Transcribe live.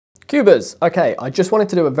Cubers, okay, I just wanted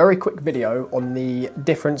to do a very quick video on the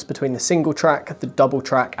difference between the single track, the double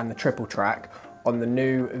track and the triple track on the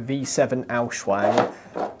new V7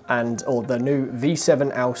 AoChuang or the new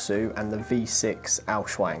V7 AoSu and the V6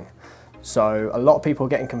 AoChuang. So a lot of people are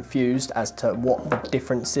getting confused as to what the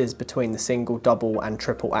differences between the single, double and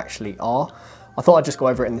triple actually are. I thought I'd just go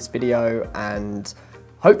over it in this video and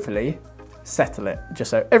hopefully settle it,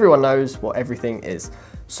 just so everyone knows what everything is.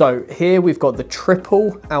 So here we've got the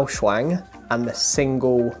triple AoChuang and the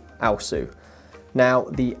single AoSu. Now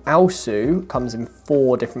the AoSu comes in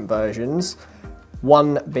 4 different versions,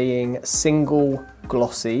 one being single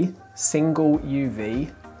glossy, single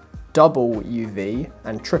UV, double UV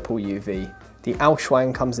and triple UV. The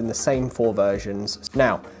AoChuang comes in the same 4 versions.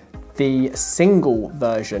 Now, the single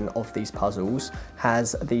version of these puzzles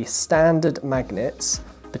has the standard magnets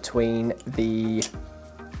between the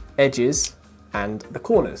edges and the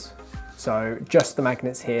corners. So just the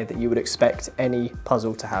magnets here that you would expect any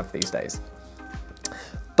puzzle to have these days.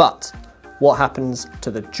 But what happens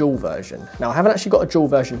to the dual version? Now I haven't actually got a dual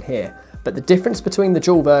version here, but the difference between the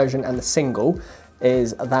dual version and the single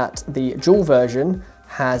is that the dual version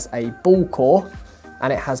has a Ballcore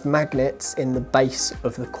and it has magnets in the base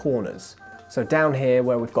of the corners. So down here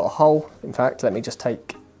where we've got a hole, in fact, let me just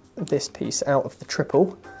take this piece out of the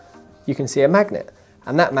triple, you can see a magnet.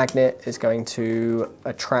 And that magnet is going to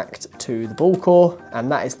attract to the Ballcore,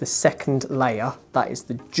 and that is the second layer. That is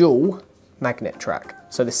the dual magnet track.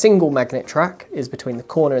 So the single magnet track is between the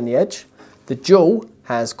corner and the edge. The dual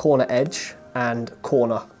has corner edge and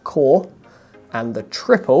corner core. And the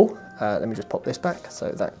triple, let me just pop this back. So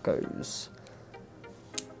that goes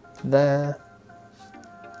there,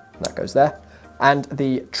 that goes there. And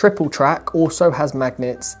the triple track also has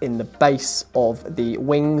magnets in the base of the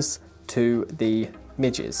wings to the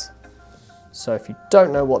midges. So if you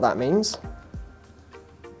don't know what that means,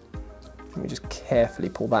 let me just carefully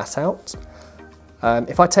pull that out.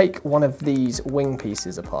 If I take one of these wing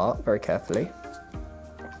pieces apart very carefully,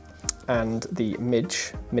 and the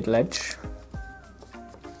midge, middle edge,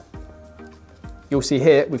 you'll see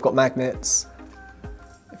here we've got magnets.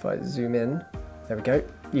 If I zoom in, there we go.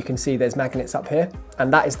 You can see there's magnets up here,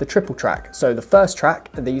 and that is the triple track. So the first track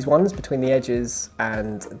are these ones between the edges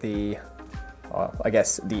and the I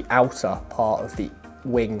guess the outer part of the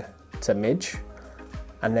wing to midge.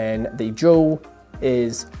 And then the dual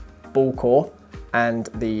is Ballcore, and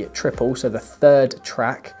the triple, so the third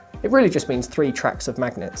track, it really just means 3 tracks of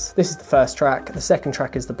magnets. This is the first track, the second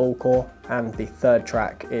track is the Ballcore, and the third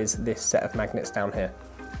track is this set of magnets down here.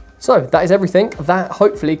 So that is everything. That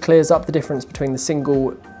hopefully clears up the difference between the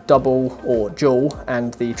single, double or dual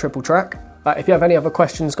and the triple track. If you have any other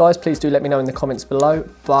questions, guys, please do let me know in the comments below.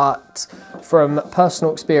 But from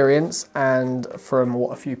personal experience and from what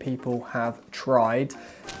a few people have tried,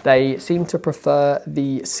 they seem to prefer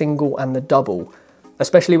the single and the double,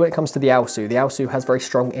 especially when it comes to the AoSu. The AoSu has very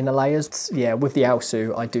strong inner layers. Yeah, with the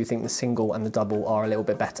AoSu, I do think the single and the double are a little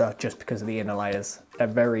bit better just because of the inner layers. They're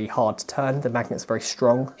very hard to turn. The magnet's very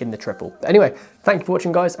strong in the triple. But anyway, thank you for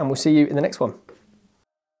watching, guys, and we'll see you in the next one.